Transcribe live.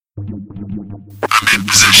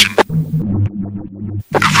Position.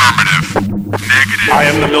 Affirmative. Negative. I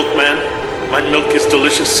am the milkman. My milk is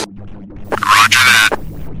delicious. Roger that.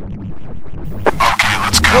 Okay,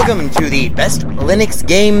 let's go. Welcome to the Best Linux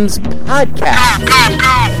Games Podcast.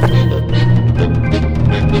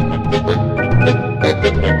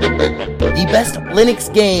 The best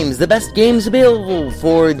Linux games, the best games available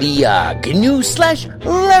for the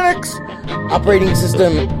GNU/Linux operating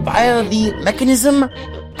system via the mechanism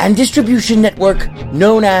and distribution network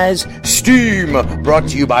known as Steam, brought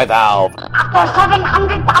to you by Valve. After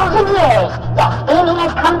 700,000 years, yes, gaming has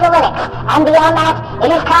come to Linux, and beyond that, it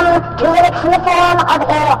has come to Linux in the form of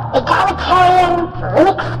an egalitarian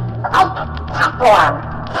Linux-like platform,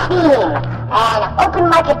 Steam, an open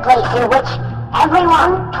marketplace in which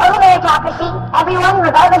everyone, total meritocracy, everyone,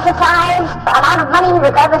 regardless of size, amount of money,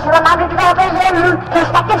 regardless of amount of developers, and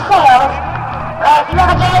prospective sales, if you have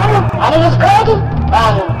a game, and it is good,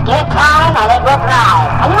 then give it time, and it will thrive,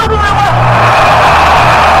 and you will be rewarded.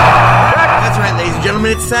 That's right, ladies and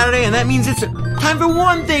gentlemen, it's Saturday, and that means it's time for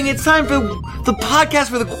one thing. It's time for the podcast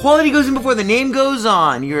where the quality goes in before the name goes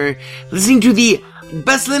on. You're listening to the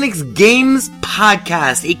Best Linux Games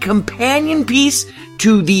Podcast, a companion piece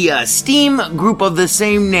to the Steam group of the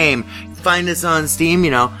same name. Find us on Steam,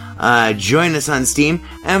 join us on Steam,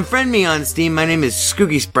 and friend me on Steam. My name is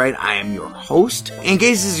Skooky Sprite. I am your host. In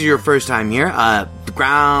case this is your first time here, the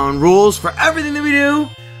ground rules for everything that we do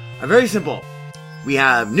are very simple. We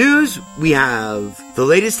have news, we have the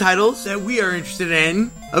latest titles that we are interested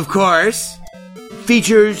in, of course,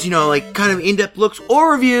 features, kind of in-depth looks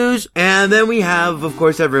or reviews, and then we have, of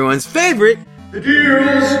course, everyone's favorite, the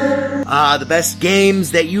deals! The best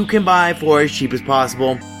games that you can buy for as cheap as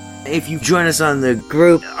possible. If you join us on the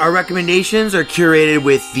group, our recommendations are curated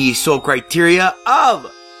with the sole criteria of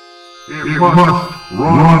it must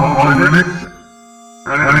run on Linux,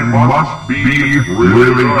 and it must be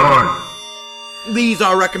really good. These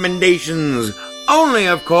are recommendations only,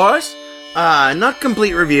 of course. Not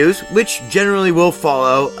complete reviews, which generally will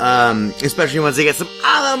follow, especially once they get some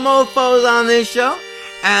other mofos on this show.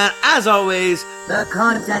 And as always, the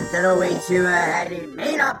content that awaits you ahead, it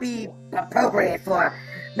may not be appropriate for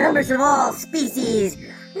members of all species,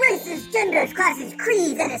 races, genders, classes,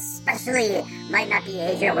 creeds, and especially might not be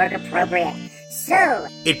age or work appropriate. So,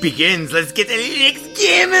 it begins. Let's get the Linux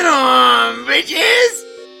gaming on, bitches!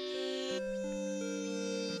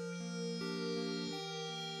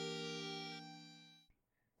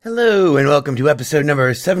 Hello, and welcome to episode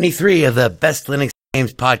number 73 of the Best Linux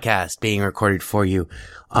Games Podcast, being recorded for you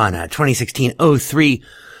on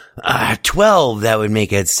 2016-03-12. That would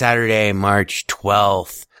make it Saturday, March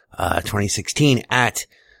 12th, 2016 at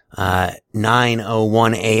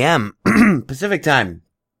 9:01 a.m. Pacific time.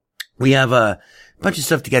 We have a bunch of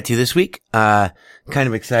stuff to get to this week. Kind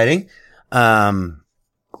of exciting. Surprise,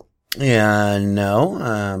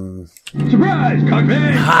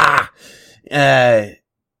 cockpit! Ha!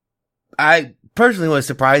 I personally was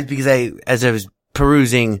surprised because as I was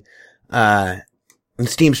perusing, the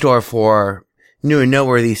Steam store for new and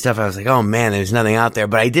noteworthy stuff, I was like, oh man, there's nothing out there.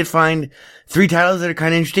 But I did find 3 titles that are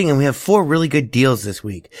kind of interesting, and we have 4 really good deals this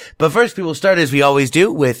week. But first, we will start, as we always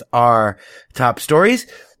do, with our top stories.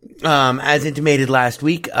 As intimated last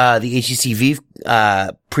week, the HTC Vive,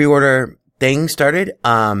 pre-order thing started.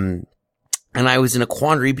 And I was in a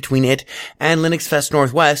quandary between it and Linux Fest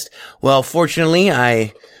Northwest. Well, fortunately,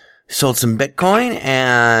 I sold some Bitcoin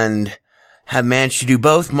and have managed to do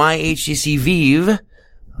both. My HTC Vive,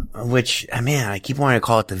 which, man, I keep wanting to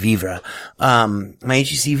call it the Vivra. My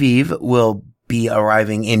HTC Vive will be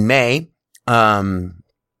arriving in May.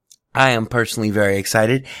 I am personally very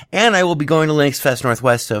excited, and I will be going to Linux Fest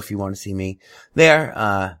Northwest, so if you want to see me there,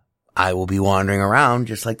 I will be wandering around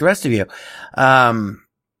just like the rest of you.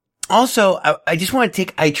 Also, I just want to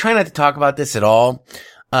I try not to talk about this at all,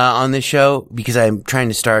 on this show, because I'm trying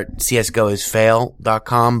to start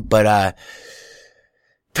csgoisfail.com, but,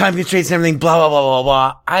 time constraints and everything, blah, blah, blah, blah,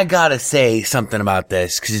 blah. I gotta say something about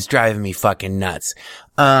this, cause it's driving me fucking nuts.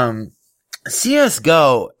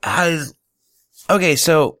 CSGO has, okay,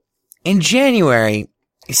 so in January,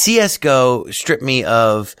 CSGO stripped me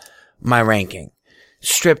of my ranking.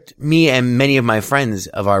 Stripped me and many of my friends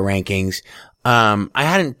of our rankings. I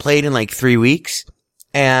hadn't played in like 3 weeks,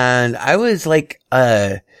 and I was like,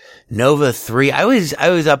 Nova 3. I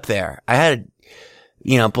was up there. I had,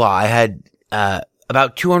 I had,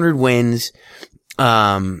 about 200 wins.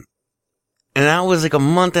 And that was like a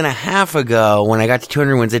month and a half ago when I got to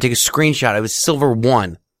 200 wins. I took a screenshot. I was silver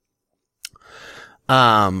 1.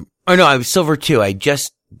 I was silver 2. I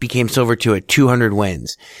just became silver 2 at 200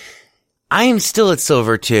 wins. I am still at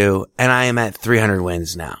silver 2, and I am at 300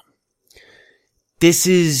 wins now. this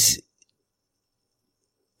is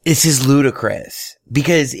ludicrous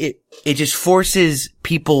because it just forces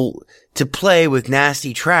people to play with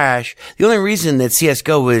nasty trash. The only reason that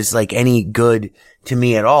CSGO was like any good to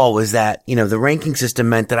me at all was that, you know, the ranking system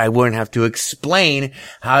meant that I wouldn't have to explain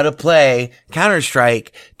how to play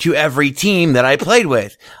Counter-Strike to every team that I played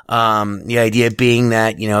with. The idea being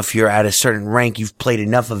that, you know, if you're at a certain rank, you've played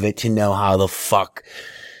enough of it to know how the fuck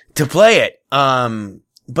to play it.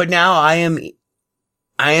 But now I am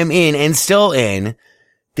in and still in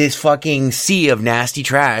this fucking sea of nasty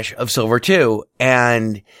trash of Silver 2.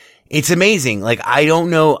 And it's amazing. Like, I don't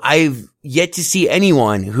know. I've yet to see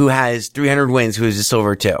anyone who has 300 wins who is a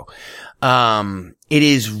Silver 2. It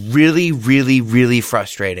is really, really, really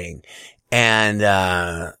frustrating. And,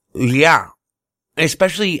 yeah.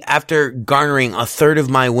 Especially after garnering a third of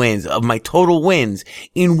my wins, of my total wins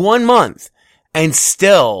in 1 month and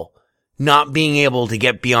still not being able to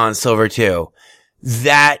get beyond Silver 2.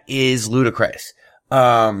 That is ludicrous.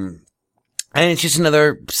 And it's just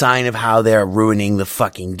another sign of how they're ruining the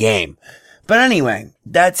fucking game. But anyway,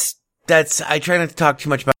 I try not to talk too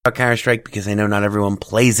much about Counter-Strike because I know not everyone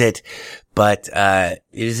plays it, but, it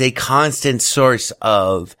is a constant source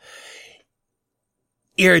of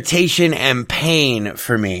irritation and pain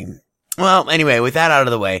for me. Well, anyway, with that out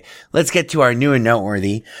of the way, let's get to our new and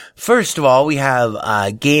noteworthy. First of all, we have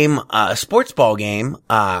a sports ball game,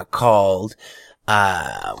 called,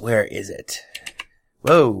 where is it?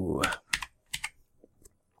 Whoa.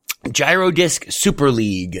 Gyrodisc Super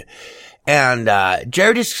League. And,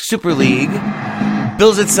 Gyrodisc Super League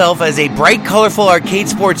bills itself as a bright, colorful arcade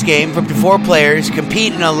sports game for up to 4 players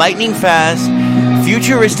compete in a lightning-fast,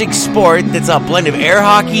 futuristic sport that's a blend of air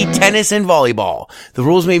hockey, tennis, and volleyball. The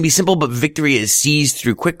rules may be simple, but victory is seized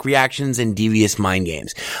through quick reactions and devious mind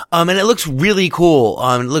games. And it looks really cool.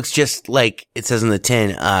 It looks just like it says in the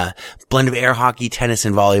tin, blend of air hockey, tennis,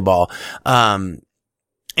 and volleyball.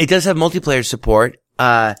 It does have multiplayer support.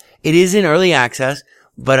 It is in early access,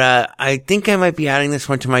 but, I think I might be adding this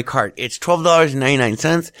one to my cart. It's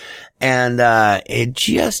 $12.99, and, it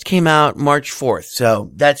just came out March 4th.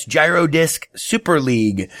 So that's Gyrodisc Super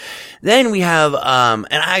League. Then we have, and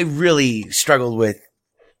I really struggled with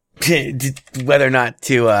whether or not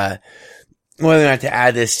to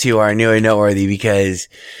add this to our new and noteworthy because,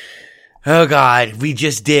 oh God,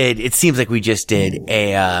 it seems like we just did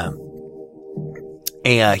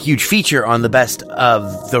a huge feature on the best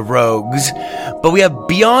of the rogues, but we have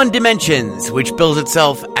Beyond Dimensions, which bills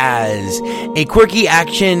itself as a quirky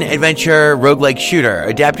action-adventure roguelike shooter.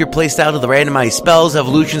 Adapt your playstyle to the randomized spells,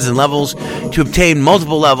 evolutions, and levels to obtain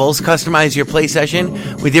multiple levels. Customize your play session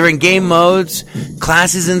with different game modes,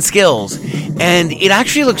 classes, and skills. And it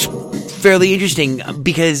actually looks fairly interesting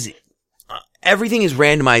because everything is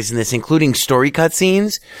randomized in this, including story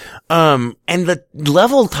cutscenes, and the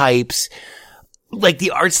level types, like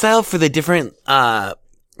the art style for the different,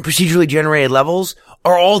 procedurally generated levels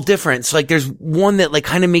are all different. So like there's one that like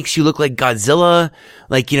kind of makes you look like Godzilla,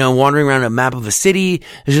 like, you know, wandering around a map of a city.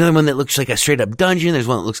 There's another one that looks like a straight up dungeon. There's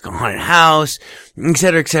one that looks like a haunted house, et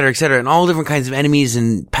cetera, et cetera, et cetera. And all different kinds of enemies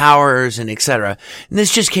and powers and et cetera. And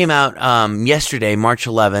this just came out, yesterday, March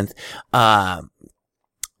 11th.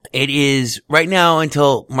 It is right now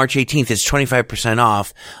until March 18th. It's 25%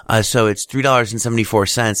 off. So it's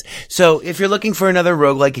 $3.74. So if you're looking for another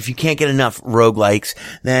roguelike, if you can't get enough roguelikes,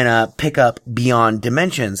 then, pick up Beyond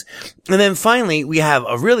Dimensions. And then finally, we have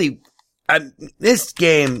this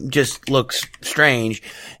game just looks strange.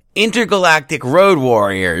 Intergalactic Road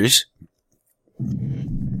Warriors,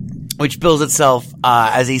 which bills itself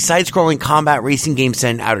as a side-scrolling combat racing game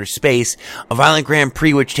set in outer space, a violent Grand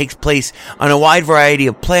Prix which takes place on a wide variety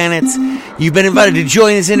of planets. You've been invited to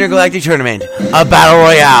join this intergalactic tournament, a battle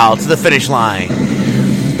royale to the finish line.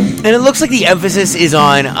 And it looks like the emphasis is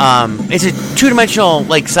on, it's a two-dimensional,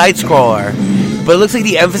 like, side-scroller, but it looks like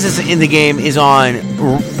the emphasis in the game is on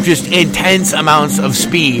just intense amounts of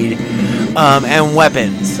speed, and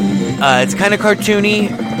weapons. It's kind of cartoony.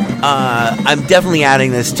 I'm definitely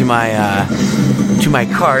adding this to my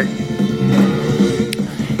cart.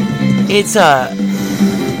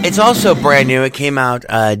 It's also brand new. It came out,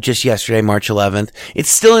 just yesterday, March 11th. It's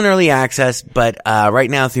still in early access, but, right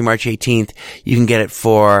now through March 18th, you can get it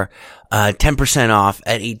for, 10% off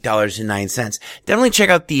at $8.09. Definitely check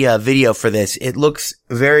out the, video for this. It looks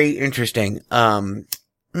very interesting.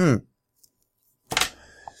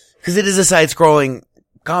 Cause it is a side-scrolling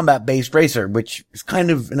combat-based racer, which is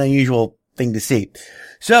kind of an unusual thing to see.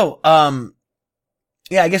 So,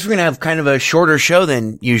 yeah, I guess we're gonna have kind of a shorter show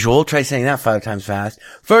than usual. Try saying that 5 times fast.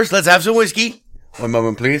 First, let's have some whiskey. One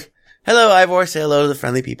moment, please. Hello, Ivor. Say hello to the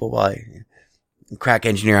friendly people while I crack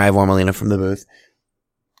engineer Ivor Molina from the booth.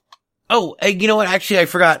 Oh, you know what? Actually, I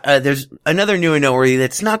forgot. There's another new and noteworthy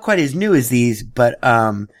that's not quite as new as these, but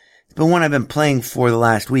it's been one I've been playing for the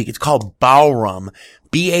last week. It's called Ballrum.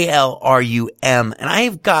 Ballrum. And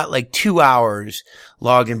I've got like 2 hours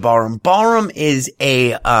logged in Ballrum. Ballrum is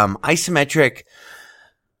a isometric.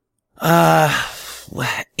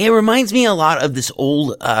 It reminds me a lot of this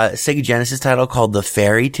old Sega Genesis title called The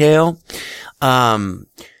Fairy Tale.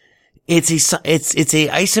 It's a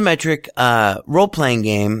isometric role playing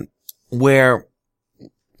game where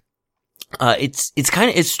it's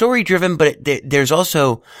story driven, but there's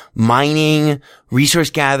also mining, resource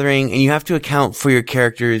gathering, and you have to account for your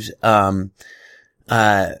character's water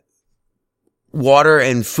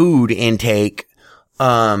and food intake.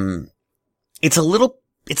 It's a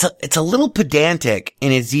little pedantic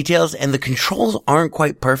in its details, and the controls aren't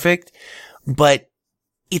quite perfect, but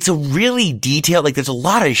it's a really detailed, like there's a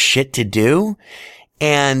lot of shit to do,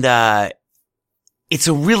 and it's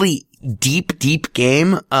a really deep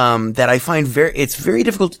game that I find it's very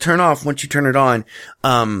difficult to turn off once you turn it on.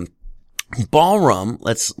 Ballrum,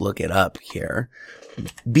 let's look it up here.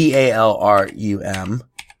 Ballrum.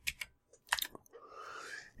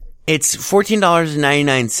 It's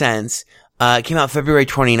 $14.99. It came out February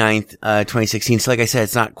 29th, 2016. So like I said,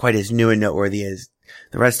 it's not quite as new and noteworthy as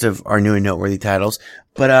the rest of our new and noteworthy titles.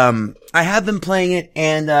 But I have been playing it,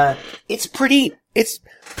 and it's pretty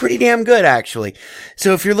damn good, actually.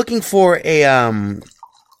 So if you're looking for a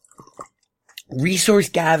resource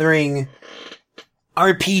gathering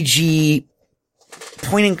RPG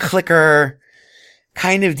point and clicker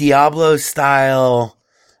kind of Diablo style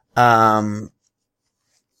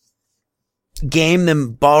game,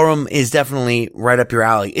 then Ballrum is definitely right up your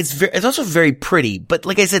alley. It's also very pretty, but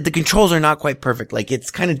like I said, the controls are not quite perfect. Like,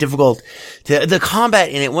 it's kind of difficult the combat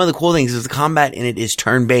in it, one of the cool things is the combat in it is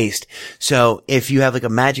turn-based. So if you have like a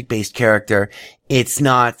magic-based character, it's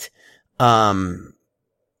not just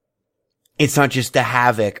the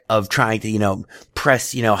havoc of trying to,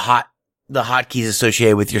 press, the hotkeys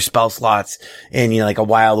associated with your spell slots and, like a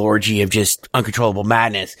wild orgy of just uncontrollable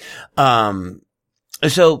madness.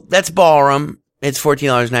 So that's Ballrum. It's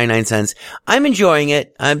 $14.99. I'm enjoying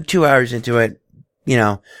it. I'm 2 hours into it.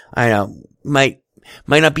 I know, might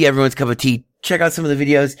not be everyone's cup of tea. Check out some of the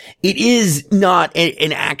videos. It is not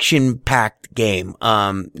an action-packed game.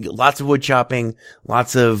 Lots of wood chopping,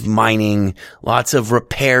 lots of mining, lots of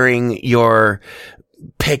repairing your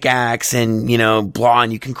pickaxe and, blah,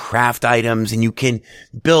 and you can craft items and you can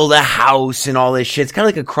build a house and all this shit. It's kind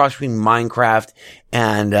of like a cross between Minecraft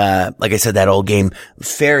and, like I said, that old game,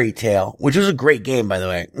 Fairy Tale, which was a great game, by the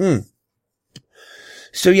way.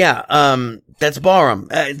 So yeah, that's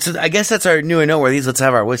Ballrum. So I guess that's our new and noteworthies. Let's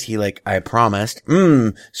have our whiskey like I promised.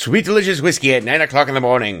 Sweet delicious whiskey at 9 o'clock in the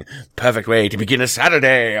morning. Perfect way to begin a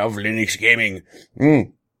Saturday of Linux gaming.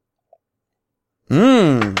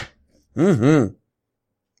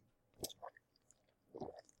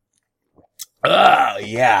 Oh,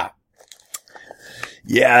 yeah.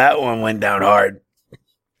 Yeah, that one went down hard.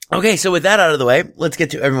 Okay, so with that out of the way, let's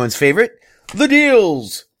get to everyone's favorite, the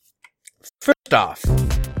deals. First off,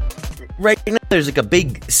 right now there's like a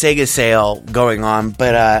big Sega sale going on,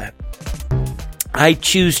 but I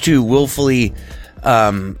choose to willfully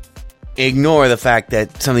ignore the fact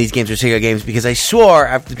that some of these games are Sega games because I swore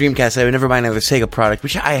after the Dreamcast I would never buy another Sega product,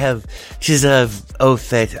 which this is an oath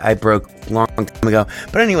that I broke a long time ago.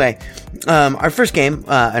 But anyway, our first game in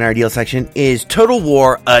our deal section is Total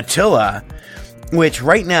War Attila, which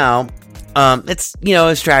right now, it's,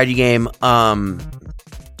 a strategy game.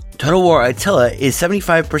 Total War Attila is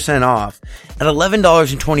 75% off at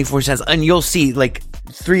 $11.24. And you'll see, like,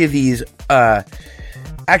 3 of these,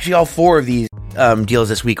 actually all 4 of these deals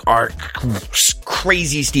this week are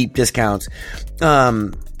crazy steep discounts.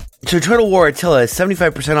 So Total War Attila is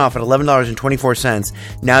 75% off at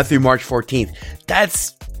 $11.24 now through March 14th.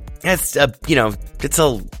 That's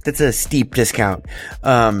a steep discount.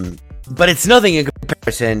 But it's nothing in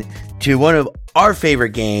comparison to one of our favorite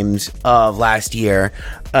games of last year.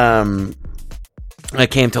 It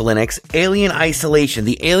came to Linux, Alien Isolation,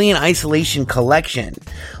 the Alien Isolation Collection.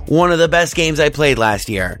 One of the best games I played last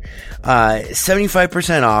year.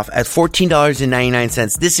 75% off at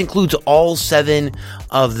 $14.99. This includes all 7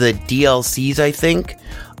 of the DLCs, I think,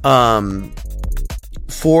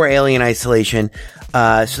 for Alien Isolation.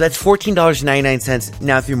 So that's $14.99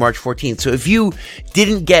 now through March 14th. So if you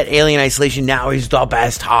didn't get Alien Isolation, now is the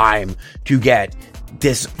best time to get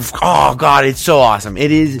this. Oh god, it's so awesome.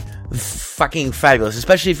 It is fucking fabulous,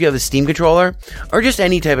 especially if you have a Steam controller or just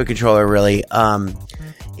any type of controller, really.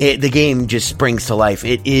 The game just springs to life.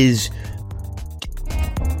 It is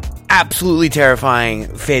absolutely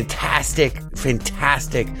terrifying, fantastic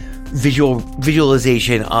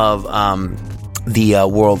visualization of the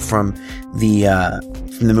world from the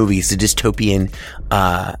movies, the dystopian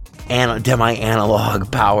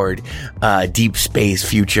demi-analog powered deep space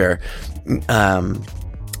future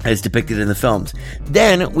as depicted in the films.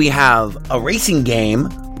 Then we have a racing game.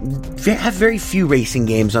 We have very few racing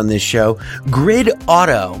games on this show. Grid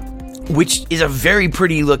Auto, which is a very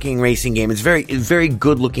pretty looking racing game. It's a very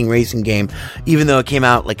good looking racing game, even though it came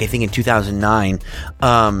out I think in 2009.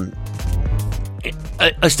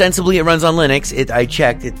 Ostensibly it runs on Linux. I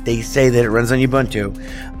checked it. They say that it runs on Ubuntu.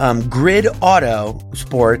 Grid Auto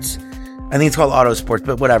Sports, I think it's called Auto Sports,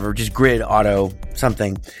 but whatever, just Grid Auto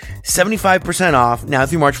something. 75% off now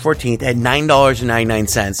through March 14th at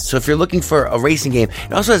 $9.99. So if you're looking for a racing game,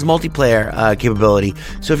 it also has multiplayer capability.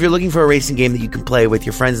 So if you're looking for a racing game that you can play with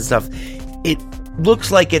your friends and stuff, it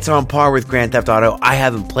looks like it's on par with Grand Theft Auto. I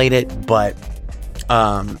haven't played it, but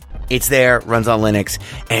it's there, runs on Linux,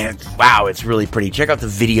 and wow, it's really pretty. Check out the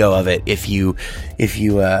video of it if you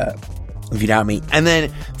doubt me. And then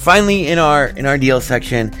finally in our deal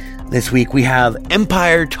section this week, we have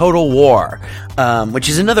Empire Total War, which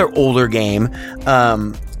is another older game.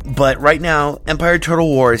 But right now, Empire Total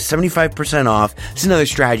War is 75% off. It's another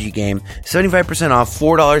strategy game. 75% off,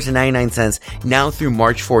 $4.99 now through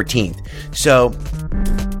March 14th. So,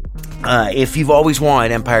 if you've always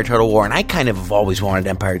wanted Empire Total War, and I kind of have always wanted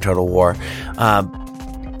Empire Total War,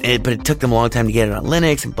 but it took them a long time to get it on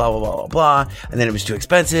Linux, and blah, blah, blah, blah, blah. And then it was too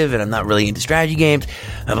expensive, and I'm not really into strategy games,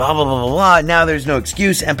 and blah, blah, blah, blah, blah. Now there's no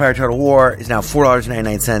excuse. Empire Total War is now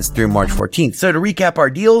 $4.99 through March 14th. So to recap our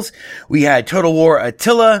deals, we had Total War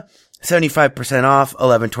Attila, 75% off,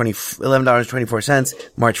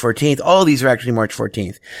 $11.24, March 14th. All of these are actually March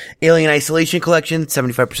 14th. Alien Isolation Collection,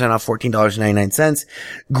 75% off, $14.99.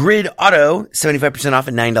 Grid Auto, 75% off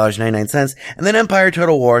at $9.99. And then Empire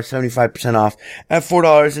Total War, 75% off at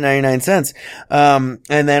 $4.99.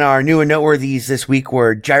 And then our new and noteworthies this week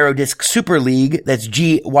were Gyrodisc Super League. That's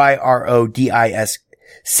Gyrodisc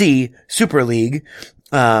Super League.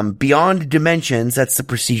 Beyond Dimensions, that's the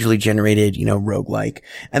procedurally generated, roguelike.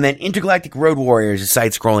 And then Intergalactic Road Warriors, a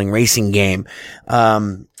side-scrolling racing game.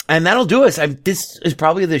 And that'll do us. This is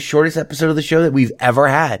probably the shortest episode of the show that we've ever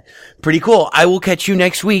had. Pretty cool. I will catch you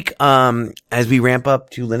next week, as we ramp up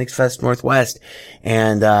to Linux Fest Northwest.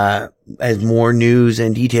 And, as more news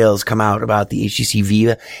and details come out about the HTC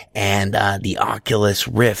Vive and, the Oculus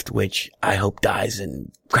Rift, which I hope dies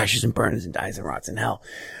and crashes and burns and dies and rots in hell.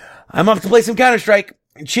 I'm off to play some Counter-Strike.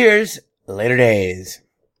 Cheers. Later days.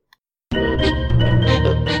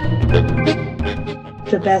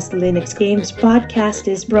 The Best Linux Games podcast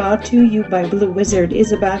is brought to you by Blue Wizard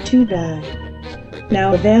is About to Die.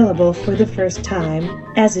 Now available for the first time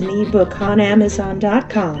as an ebook on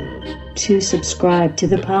Amazon.com. To subscribe to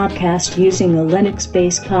the podcast using a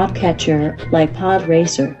Linux-based podcatcher like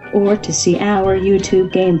Podracer, or to see our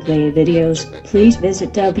YouTube gameplay videos, please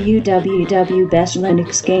visit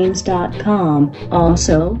www.bestlinuxgames.com.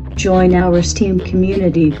 Also, join our Steam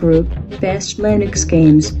community group, Best Linux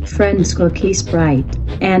Games, Friends Cookie Sprite,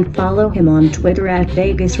 and follow him on Twitter at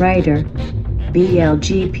VegasWriter.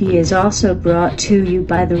 BLGP is also brought to you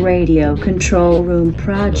by the Radio Control Room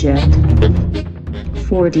Project.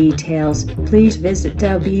 For details, please visit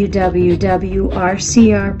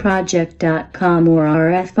www.rcrproject.com or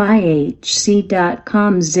rfihc.com.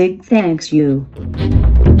 Zig thanks you.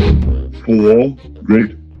 For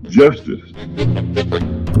great justice.